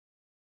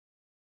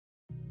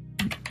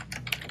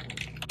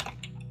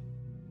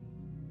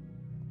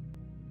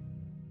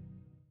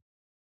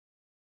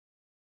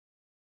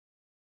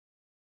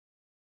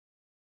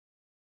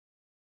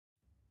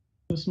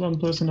There's one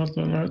person up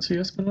the right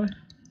CS, by the way.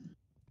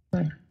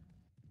 Okay.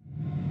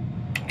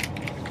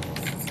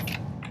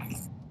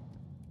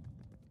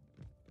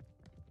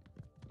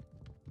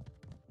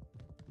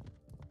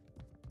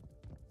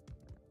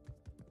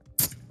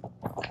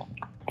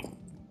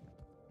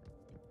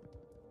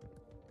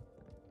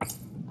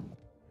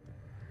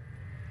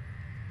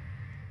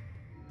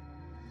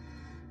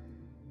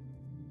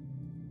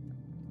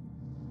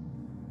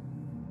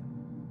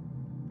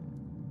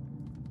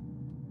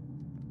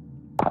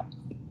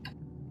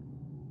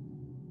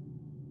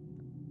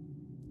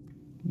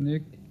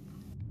 Nick,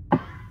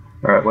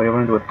 Alright, what do you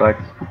want to do with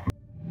flags?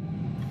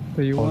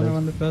 do you want to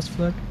run the best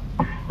flag?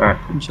 Alright.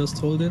 And just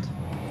hold it?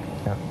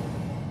 Yeah.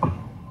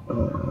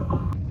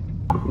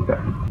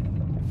 Okay.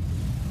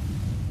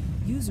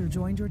 User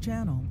joined your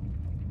channel.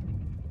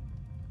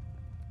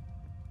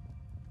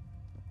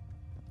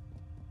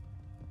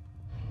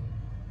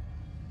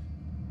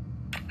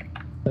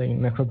 Playing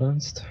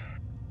necrobalanced.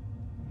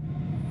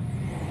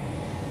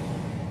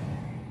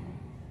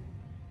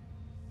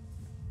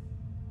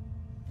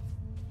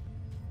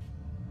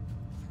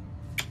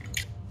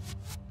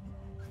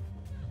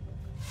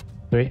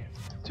 Three,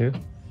 two,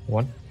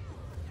 one.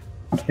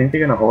 I think they're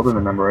gonna hold in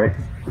the number 8.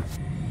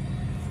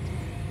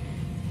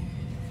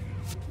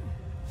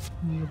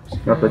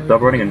 No, they're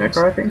double running a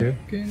necro, I think. Two.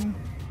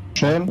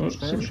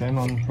 Shame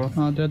on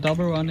pro. They're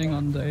double running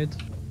on the 8.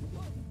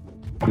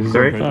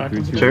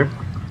 3, 2,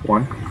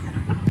 1.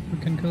 You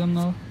can kill him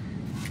now.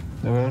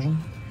 Diversion.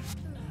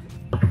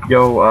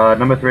 Yo,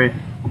 number 3,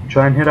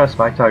 try and hit our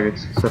spike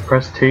targets. So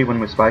press T when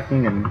we're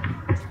spiking and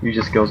use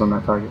your skills on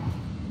that target.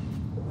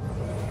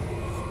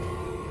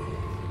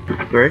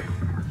 3,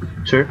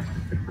 2,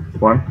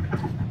 1.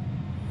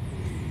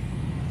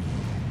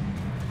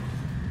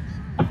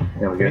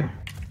 There we go.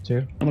 2,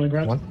 I'm gonna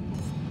grab 1.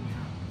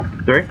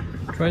 3,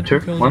 Try to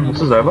 2, kill 1. the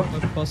This is number over.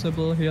 4 if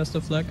possible. He has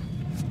the flag.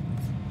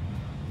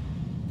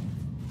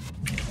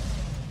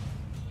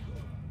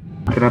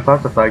 Can I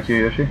pass the flag to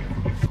you, Yoshi?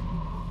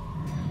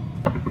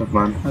 Never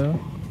mind. Yeah.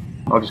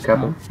 I'll just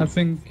cap it. I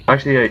think.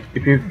 Actually, yeah,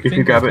 if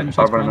you grab it,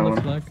 I'll run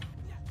another one. flag.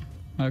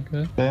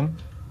 Okay. Same.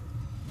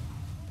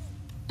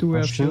 Do we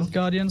have Push two. shield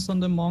guardians on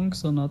the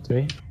monks or not?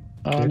 3,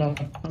 no,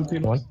 I'm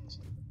team. 1.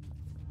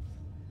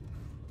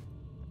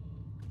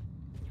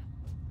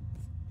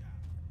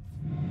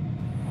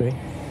 Three,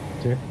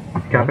 2.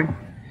 Capping.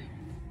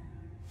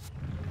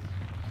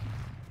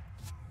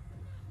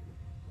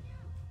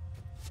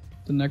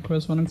 The necro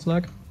is running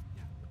flag.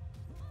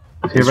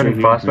 Is he running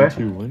fast way?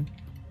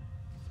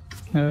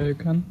 Yeah, you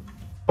can.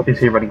 Is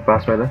he running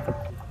fast way there?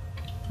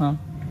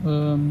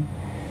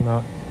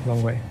 No,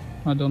 wrong way.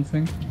 I don't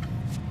think.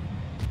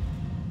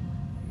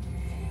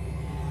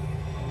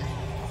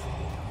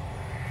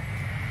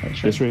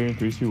 Just right here in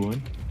 3, 2,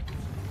 1.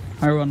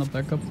 I run a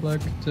backup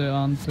flag. They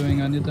aren't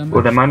doing any damage.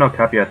 Well, they might not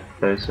cap yet,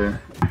 though, so...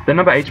 The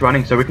number 8's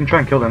running, so we can try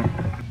and kill them.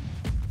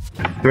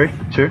 3,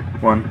 2,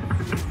 1.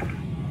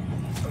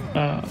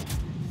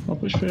 I'll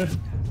push for you.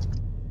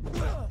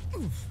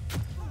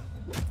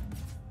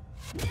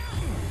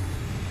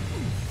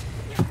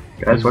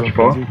 Guys, watch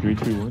 4. 3,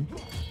 2, 1.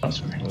 Oh,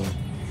 sorry.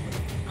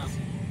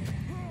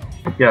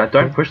 Yeah,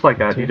 don't push like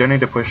that. You don't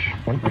need to push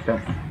like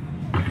that.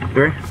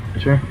 3,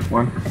 2,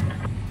 1.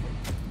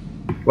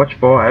 Watch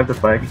 4, I have the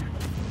flag.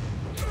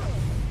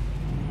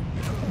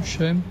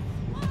 Shame.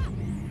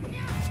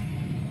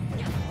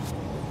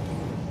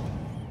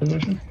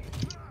 Diversion.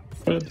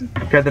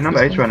 Okay, the number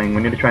 8's running.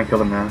 We need to try and kill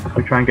them now.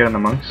 We try and get on the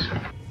monks.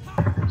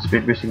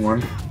 Speed boosting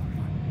 1.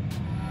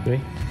 3,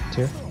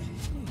 2,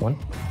 1.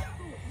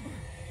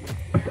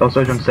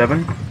 Also, jump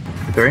 7.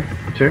 3,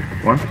 2,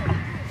 1.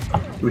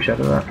 We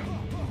shatter that.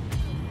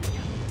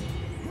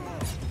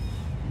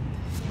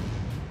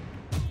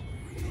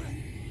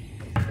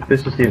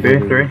 This is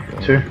DB.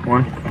 3, 2,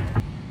 1.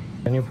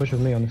 Can you push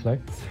with me on the flag?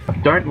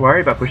 Don't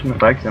worry about pushing the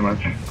flag so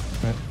much.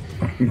 Right.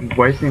 You're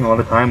wasting a lot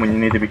of time when you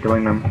need to be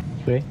killing them.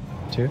 3,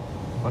 2,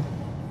 1.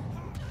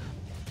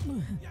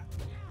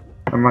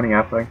 I'm running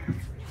out flag.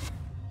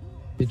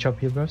 You chop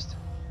heal burst?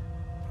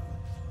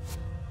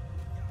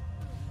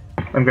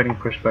 I'm getting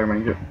pushed by a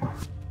ranger.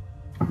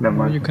 Never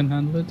mind. You can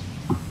handle it.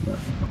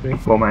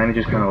 Well, my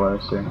energy's kind of low,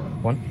 so...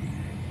 1.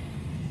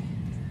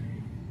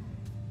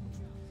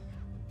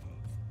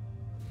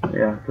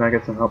 Yeah, can I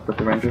get some help with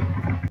the ranger?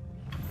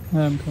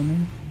 I'm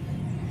coming.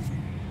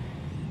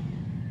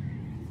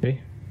 3,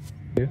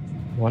 2,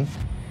 1.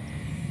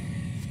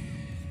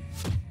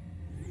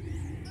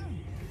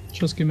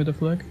 Just give me the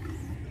flag.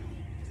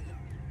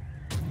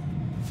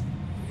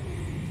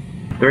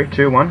 3,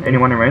 2, 1.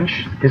 Anyone in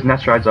range? His net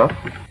strides off.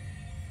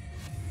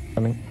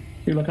 Coming.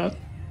 You look out.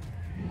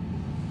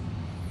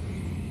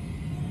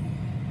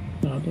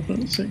 No,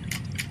 definitely sick.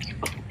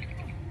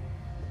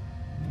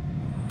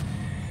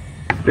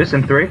 This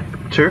in 3,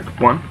 2,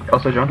 1.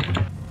 Also John.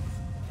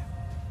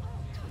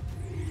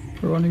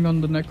 We're running on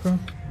the necro.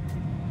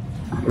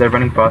 They're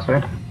running fast,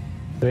 right?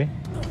 3,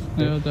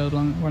 Yeah, they're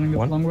running the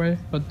One. long way,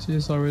 but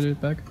he's already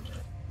back.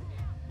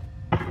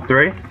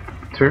 3,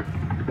 2,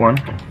 1.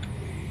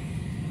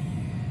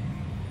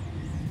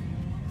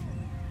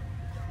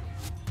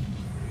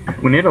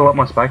 We need a lot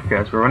more spike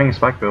guys. We're running a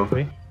spike build.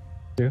 3,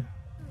 2,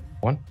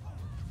 1.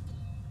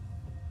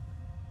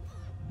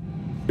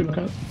 Good look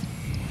out.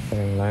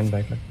 Turning line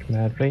back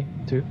mad. 3,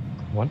 2,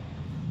 1.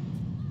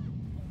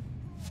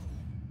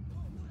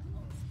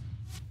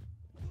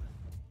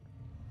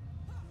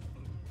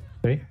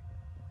 Three,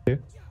 2,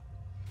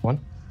 1.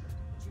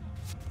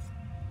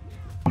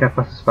 Can't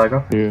pass the spike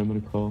off. Here, I'm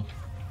gonna call.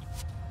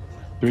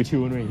 3,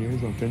 2, 1 right here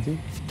is on frenzy.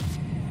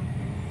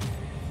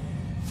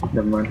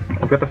 Never mind.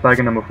 I've got the flag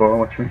in number 4,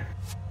 watch me.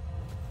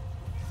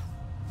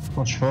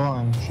 Watch 4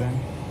 and chain.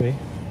 3,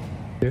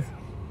 2,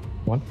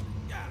 1.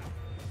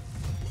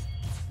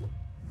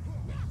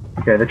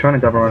 Okay, they're trying to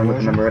double run with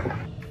the number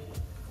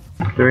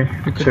 8. 3,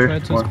 You could 2, try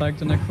to 1. spike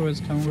the necro, it's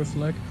coming with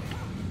flag.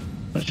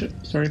 Oh shit,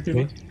 sorry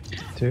people.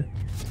 3, 2,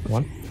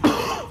 1.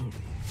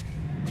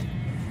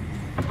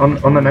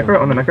 On the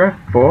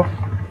necro, 4,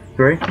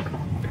 3,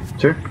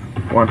 2,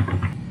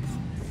 1.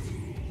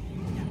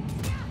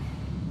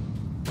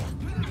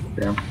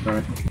 Damn,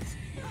 alright.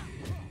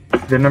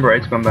 The number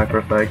 8's going back for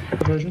a flag.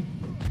 Version.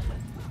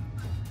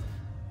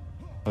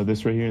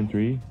 This right here in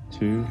 3,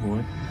 2,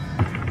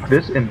 1.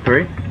 This in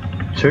 3,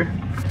 2,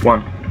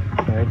 1.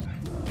 Right.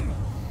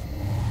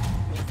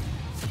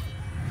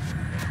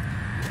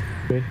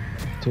 3,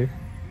 2,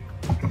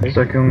 3.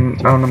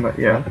 Second, oh number,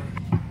 yeah.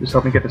 Just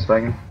help me get this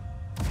flag in.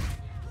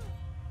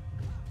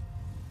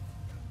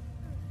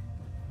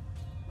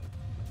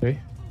 Three,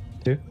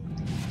 2,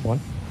 1.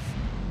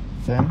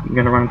 Damn. I'm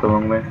gonna run it the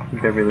long way. I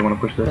think I really want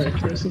to push this. Very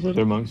aggressively.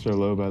 Their monks are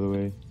low, by the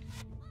way.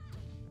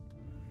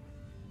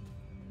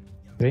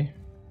 3,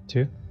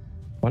 2,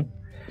 1.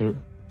 They're...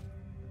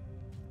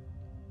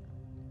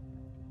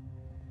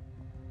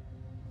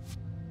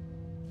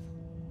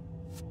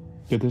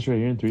 Get this right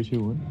here in 3, 2,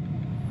 1.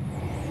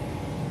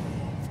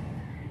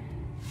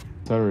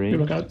 It's out of range.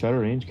 look out. It's out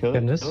of range. Kill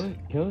Getting it. this. Kill it.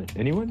 Kill it.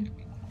 Anyone?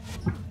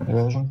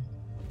 Evasion.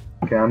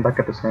 Okay, I'm back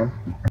at the stand.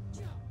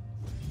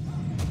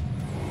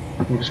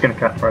 I'm just gonna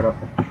cat right up.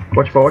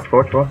 Watch 4, watch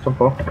 4, watch 4. It's on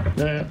 4.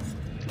 Yeah,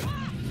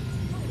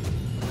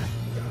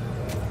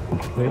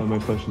 Three, Oh, my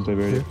flesh is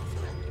diverted.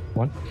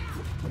 1.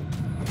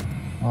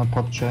 I'll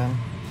pop chain.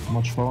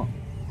 Watch 4.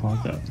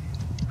 5. yeah.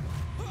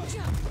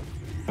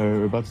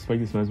 We're about to spike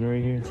this mesmer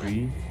right here.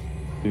 3,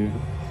 2,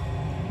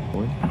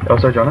 1. Oh,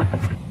 sorry, Jonah.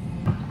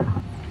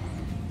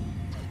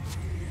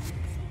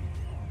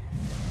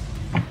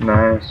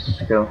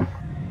 Nice kill.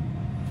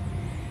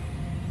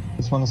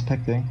 This one is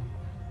pecting.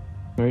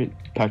 Alright,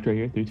 packed right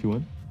here. 3, 2,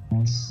 1.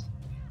 Nice.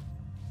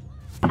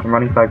 I'm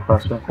running flag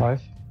faster.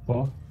 5,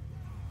 4,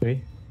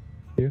 3,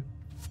 2,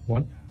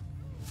 1.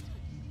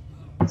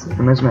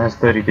 The Mesmer has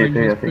 30 Flag DP,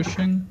 I is think.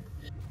 pushing.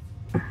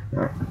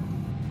 Yeah.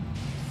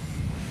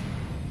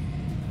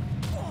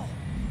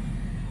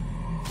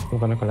 We're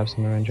gonna collapse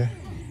on the ranger.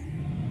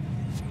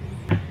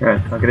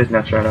 Alright, I'll get his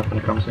net right up when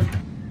it comes in.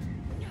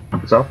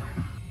 It's up.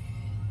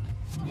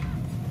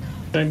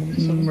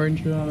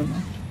 Ranger, I don't know.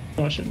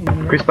 Oh shit.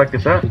 Chris, back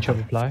this out. Each of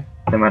reply.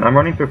 Hey man, I'm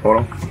running through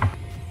portal.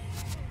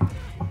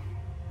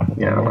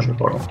 Yeah, I'm running through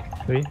portal.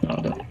 3, Oh,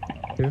 no.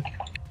 2,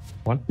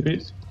 1.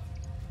 Please.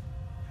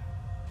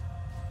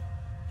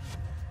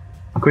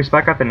 Chris,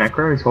 back at the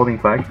necro. He's holding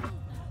flag.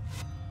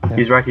 Yeah.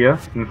 He's right here.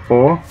 In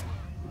 4,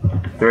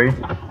 3,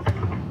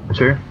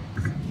 2,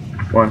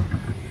 1.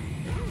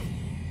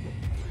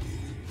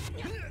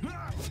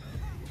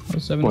 Oh,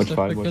 7 Watch is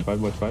 5, watch affected.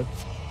 5, watch 5.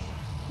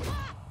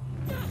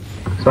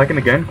 Second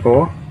again.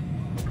 4,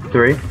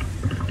 3,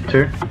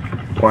 2,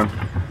 1.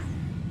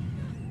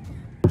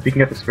 If you can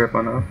get the script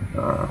on off.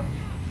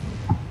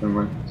 Never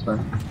mind. It's fine.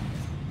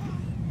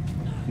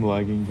 I'm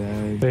lagging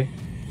bad. 3,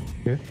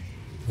 2,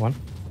 1.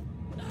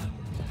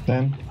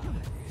 Chain.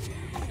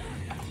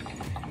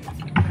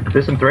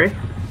 This in 3,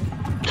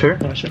 2,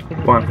 Oh shit.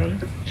 1.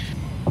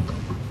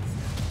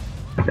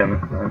 Damn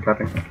it. I'm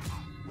capping.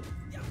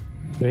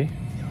 3,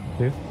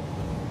 2,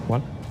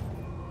 1.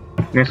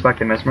 I'm gonna spike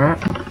the mesmer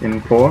out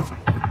in 4,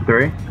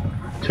 3,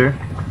 2,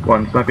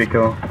 1. This might be a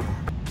kill.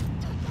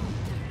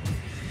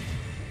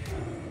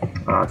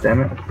 Ah,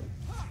 damn it.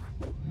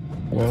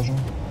 Evasion.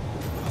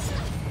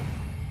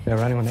 They're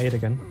running on 8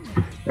 again.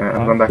 Alright,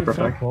 I'm going back for a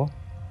flag. 4.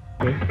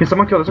 Can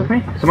someone kill this with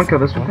me? Someone kill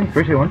this with me?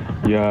 3, 2,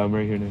 1. Yeah, I'm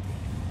right here, Nick.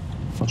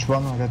 Watch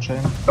 1. I got chain.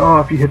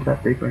 Oh, if you hit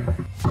that deeply.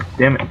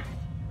 Damn it.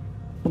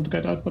 Want to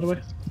get out, by the way?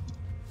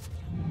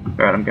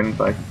 Alright, I'm getting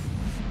flag.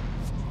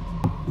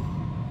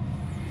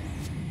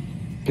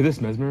 Get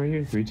this mesmer right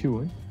here. 3, 2,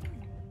 1.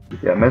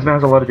 Yeah, Mesmer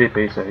has a lot of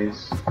DP, so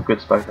he's a good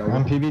spike I'm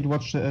target. PB'd.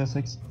 Watch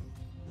 6.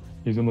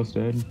 He's almost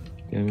dead.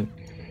 Damn it.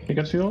 You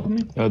got fuel on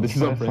me? This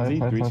is on frenzy.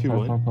 3, 2,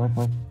 1.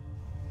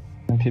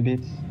 I'm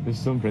PB'd. This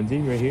is on frenzy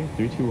right here.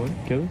 3, 2,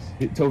 1. Kill us.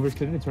 It's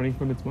overextended. It's running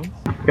from its monks.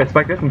 Okay,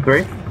 spike this in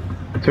 3,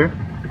 2,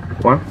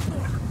 1.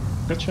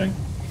 Good chain.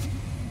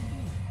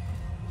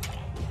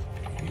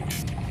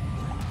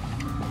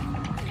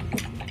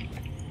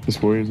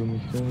 This warrior's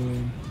almost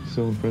dead.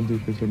 Still in frenzy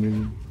for some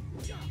reason.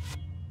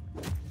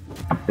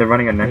 They're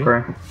running a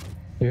necro.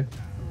 2,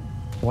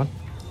 1.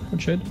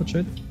 Watch it, watch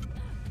it.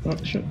 Oh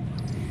shit.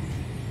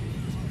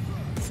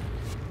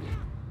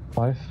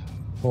 5,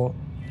 4,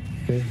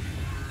 3,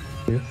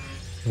 2,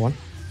 1.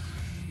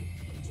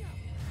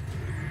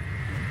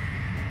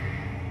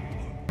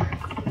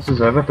 This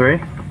is over. 3,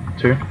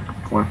 2,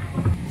 1.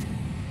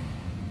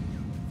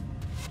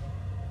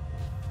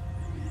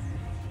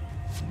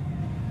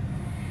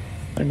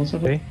 Almost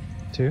over. 3,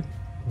 2,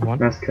 1.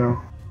 Nice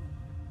kill.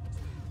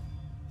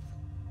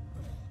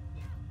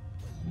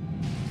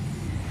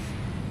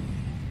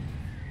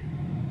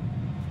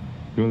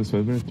 You want the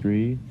swiper?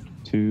 3,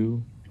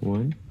 2,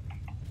 1.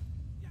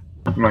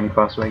 I'm running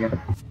faster again.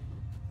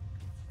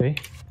 3,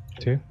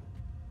 2,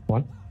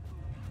 1.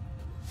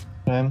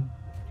 10.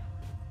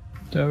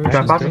 There Can I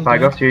pass the still flag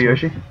dead. off to you,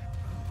 Yoshi?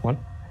 1.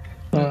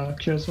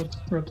 Clears what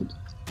rotate.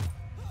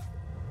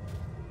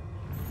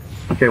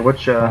 Okay,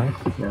 which,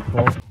 5, yeah.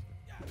 4,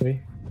 3,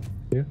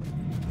 2,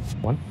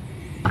 1.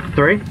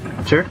 3,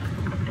 2,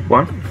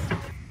 1.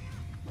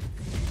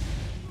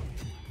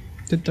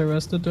 Did the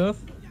rest of the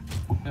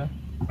Yeah.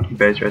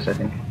 Base race, I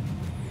think.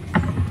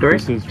 3,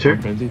 This is 2,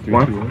 frenzy. 3, 2,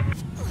 1. 1.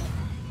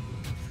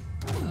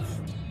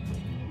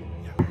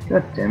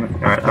 God damn it.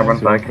 Alright, I'll run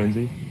Silver flag.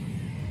 frenzy.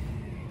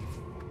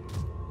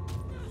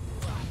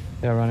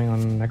 They're running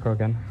on Necro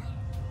again.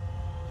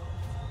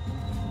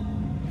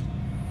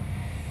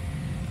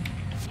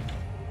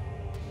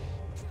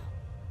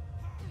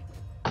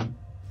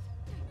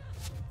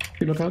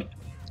 You look out.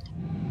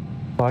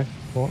 5,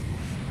 4,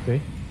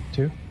 3,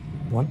 2,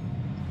 1.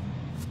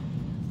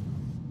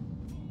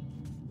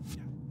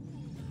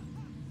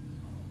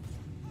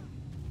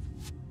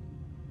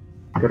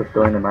 Could have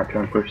joined and might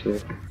try and push through.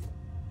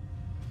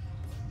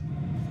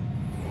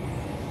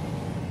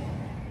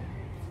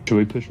 Should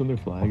we push on their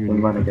flag or We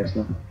might, I guess,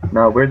 now.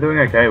 No, we're doing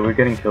okay. We're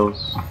getting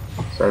kills.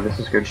 So this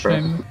is good for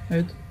us. Shame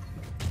 8.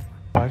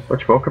 5,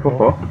 Watch 4, cripple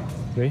 4.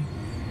 3,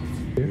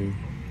 2,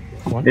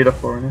 1. Need a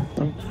 4 in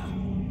here.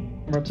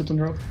 Rotate on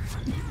drop.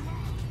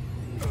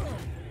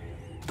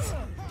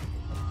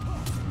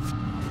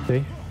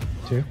 3,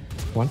 2,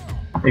 1.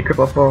 Hey,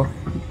 cripple 4.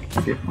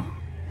 Okay.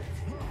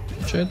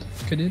 Shit,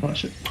 kill it. Oh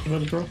shit.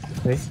 Another drop.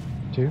 3,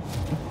 2,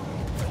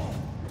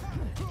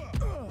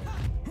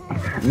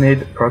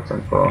 Need procs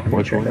on 4.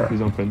 Watch Check one. that.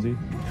 He's on frenzy.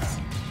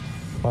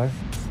 5,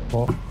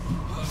 4,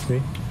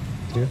 3,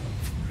 2,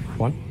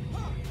 1.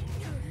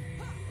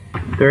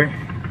 3,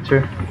 2,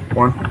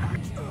 1.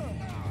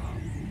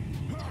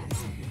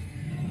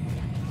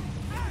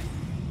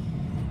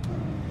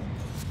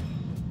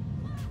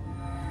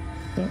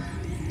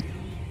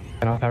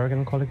 Can our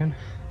Paragon call again?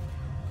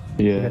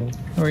 Yeah. Again.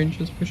 Orange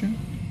is pushing.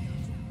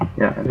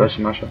 Yeah, and Dutch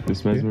and Masha.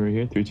 This mesmer right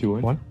here. 3, 2,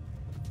 1. 1.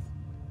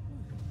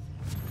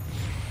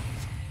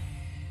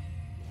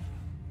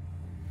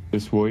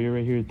 This warrior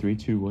right here. 3,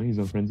 2, 1. He's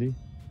on frenzy.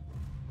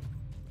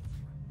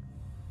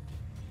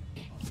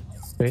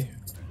 3,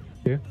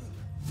 2,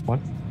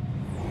 1.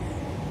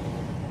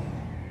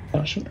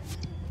 Oh shit.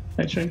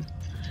 Hey, chain.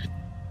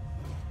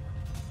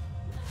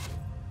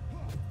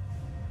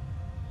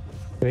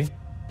 3,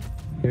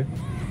 2,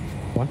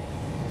 1.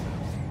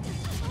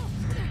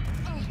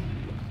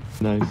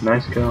 Nice.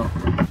 Nice kill.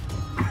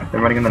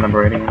 They're running in the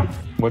number 8 again.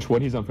 Watch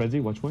one. He's on frenzy.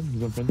 Watch one.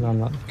 He's on frenzy. No, I'm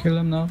not. Kill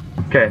him now.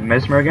 Okay,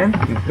 Mesmer again.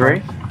 In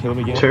 3, Kill him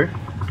again. 2,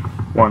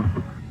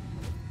 1.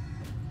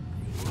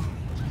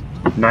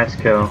 Nice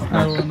kill.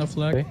 Arrow Nice. on the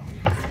flag.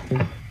 3,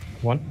 2,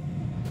 1.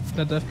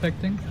 The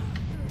deflecting.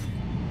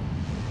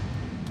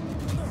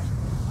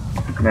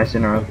 Nice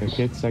in a row. I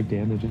can't stack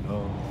damage.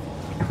 Oh,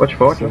 Watch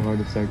 4. so hard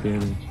to stack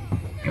damage.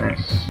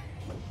 Nice.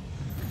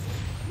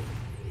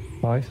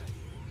 5,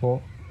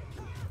 4,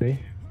 3,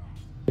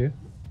 2,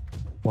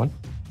 1.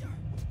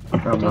 Oh,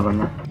 not on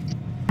that.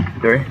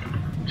 3,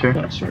 2,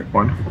 Oh, sorry.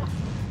 1.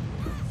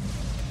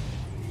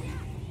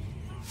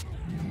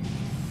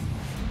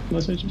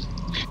 Less agents.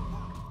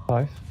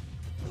 5,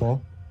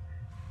 4,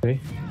 3,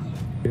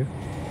 2,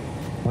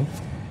 1.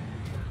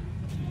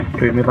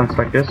 Can we move on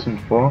like this in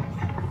 4,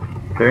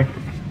 3,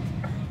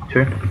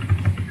 2,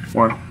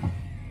 1.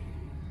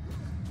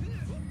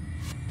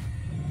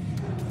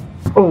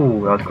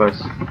 Oh, that was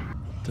close.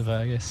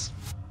 Dvergis.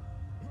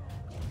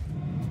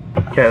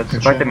 Okay,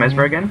 let's fight the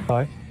Mesmer again.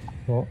 5,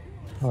 4.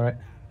 Alright.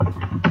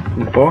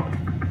 In 4,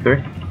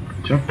 3,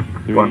 2,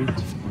 3, 1.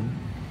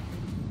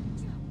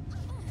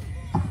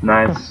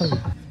 Nice.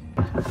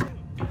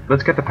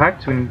 Let's get the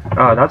pact.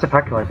 Oh, that's a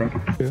pact kill, I think.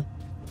 2,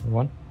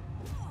 1.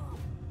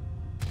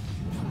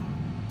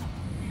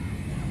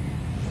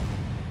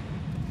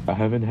 I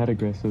haven't had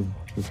aggressive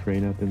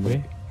refrain up in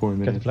like 4 Get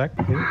the minutes. flag.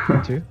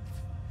 3, 2,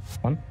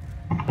 1.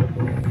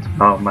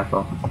 Oh, my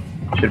fault.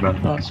 Should run.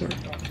 Oh, sorry.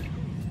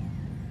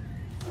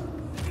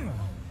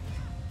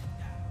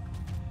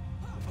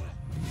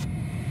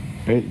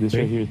 Right, this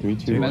right here. 3,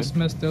 2, 1.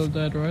 Mesmer still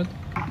dead, right?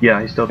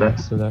 Yeah, he's still dead.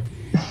 So that.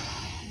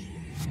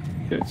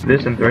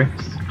 This in 3,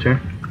 2,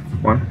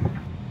 1.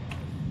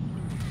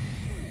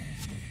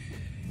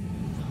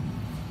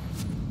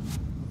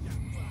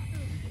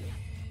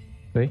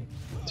 Three,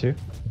 2,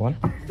 1.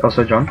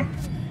 Also, John.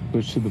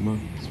 Switch to the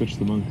monk. Switch to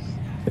the monks.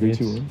 3,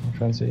 2, 1.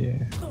 Fancy.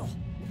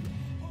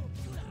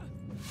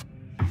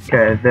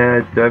 Okay,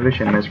 the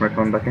Dervish and Mesmer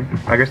coming back in.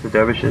 I guess the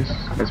Dervish is.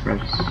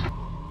 Mesmer is.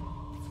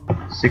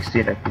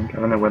 68, I think. I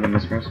don't know where the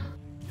mesmer is.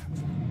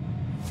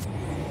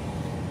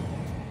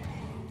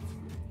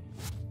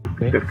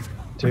 3,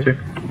 2,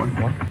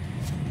 1.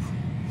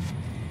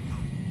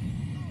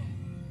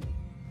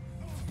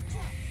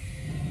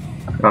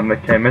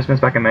 Okay, mesmer's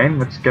back in main.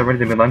 Let's get ready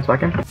to midline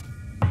back in.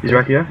 He's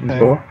right here. He's Okay.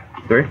 4,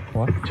 3,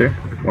 1. 2,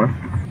 1.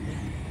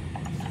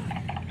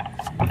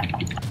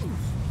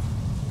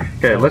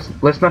 Okay,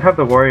 let's not have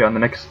the worry on the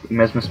next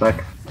mesmer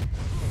spec.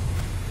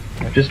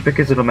 Just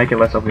because it'll make it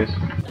less obvious.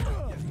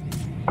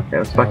 Okay,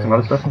 let's spec some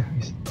other stuff.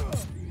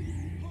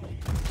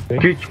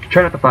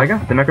 Try not the flagger.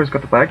 The Necro's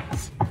got the flag.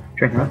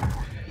 Drink him out.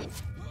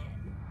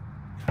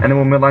 And then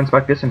we'll midline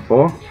spec this in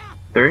 4,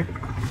 3,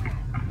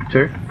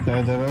 2,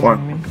 They're 1.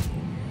 on me.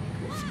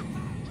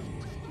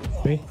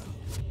 3,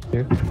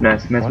 2.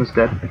 Nice, mesmer's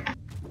dead.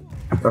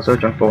 Also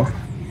jump 4.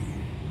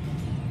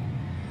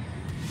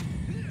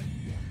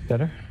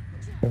 Shatter.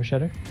 Over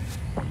shatter.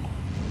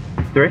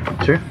 3,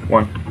 2,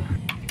 1.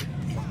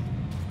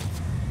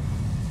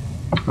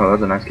 Oh, that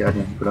was a nice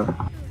guardian. Put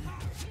up.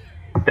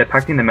 They're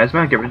packing the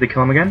mesmer. Get ready to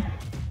kill him again.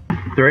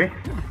 3,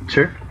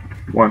 2,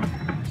 1.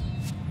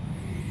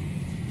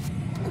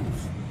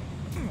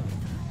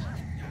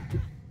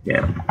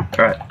 Yeah.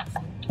 Alright.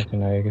 Okay,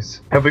 now I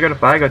guess. Have we got a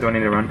flag or do I need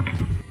to run?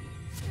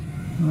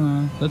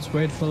 Let's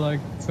wait for like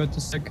 30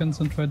 seconds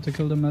and try to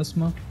kill the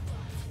mesmer.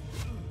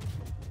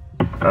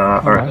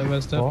 Alright.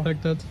 Whatever step 4,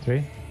 like that.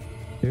 3,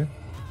 2,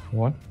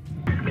 1.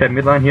 Okay,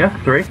 midline here.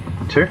 3,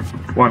 2,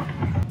 1.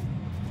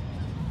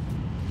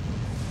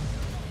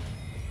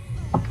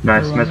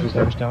 Nice, Everyone mesmer's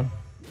Damage dead. down.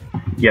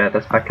 Yeah,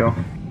 that's pack kill.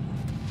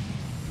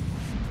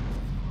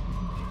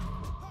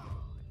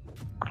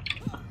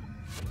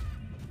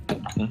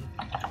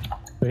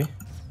 Three,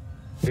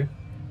 2,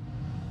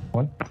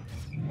 1.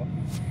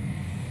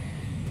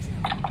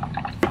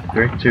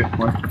 3, 2,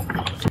 1.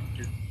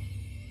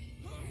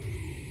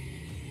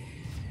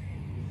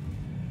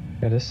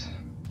 Get this.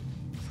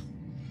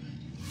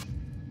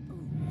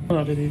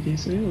 Oh, did he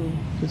DC or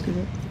just give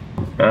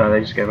up? They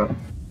just gave up.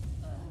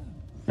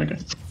 Okay.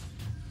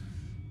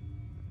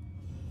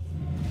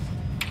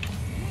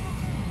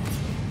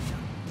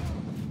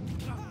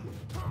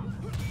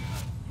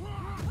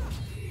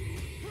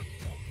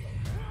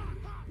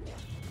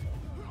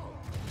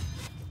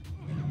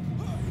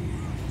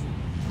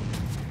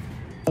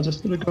 I'll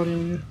just put a guardian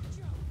on you.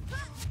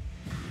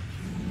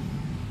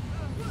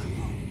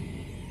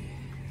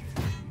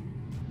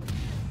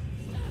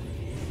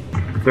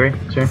 Three,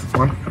 two,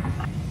 1.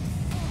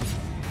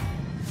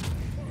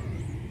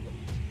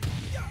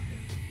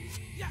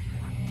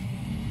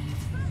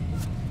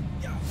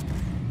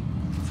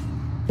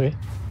 Three,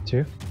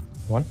 2,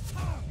 1.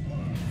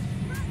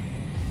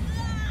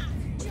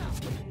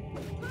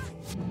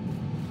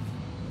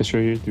 Let's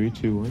right here. 3,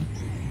 2, 1.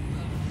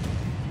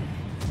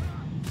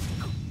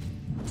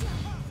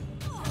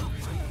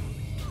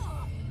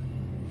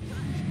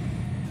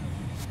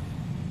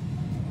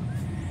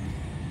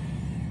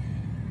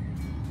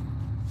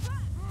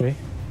 Three,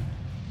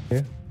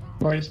 2,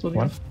 Why are you splitting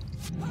 1. up?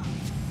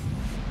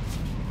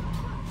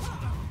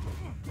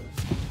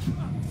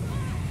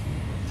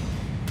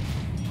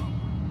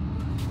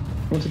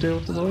 Want to deal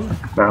with the lawyer?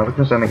 No, we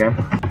can send the game.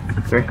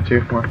 3,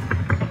 2, 1.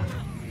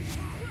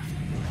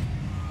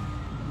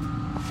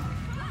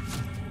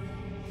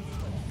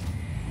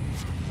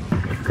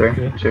 Three,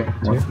 2, 2,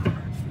 1.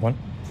 1.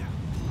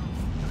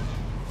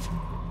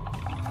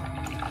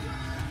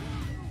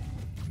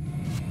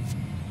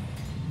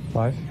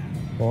 Five,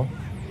 4,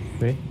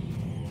 3,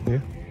 2,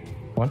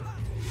 1.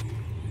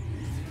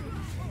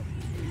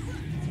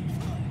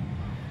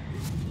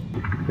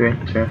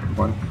 3, 2,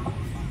 1.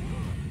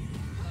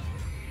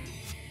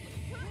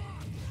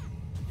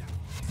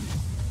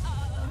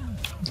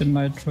 They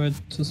might try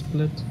to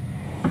split.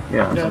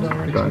 Yeah, Yeah, I'm don't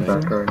worry, going it's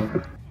back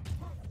already.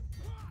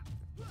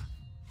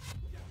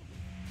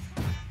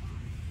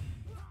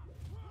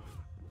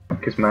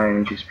 Because my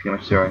energy's pretty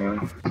much 0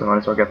 anyway, so I might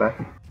as well get back.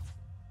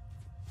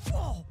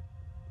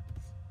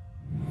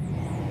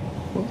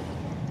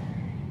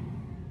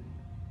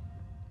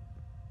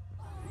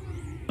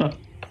 Oh.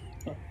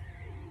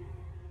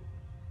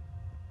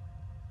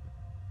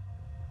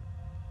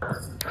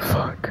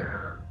 Fuck.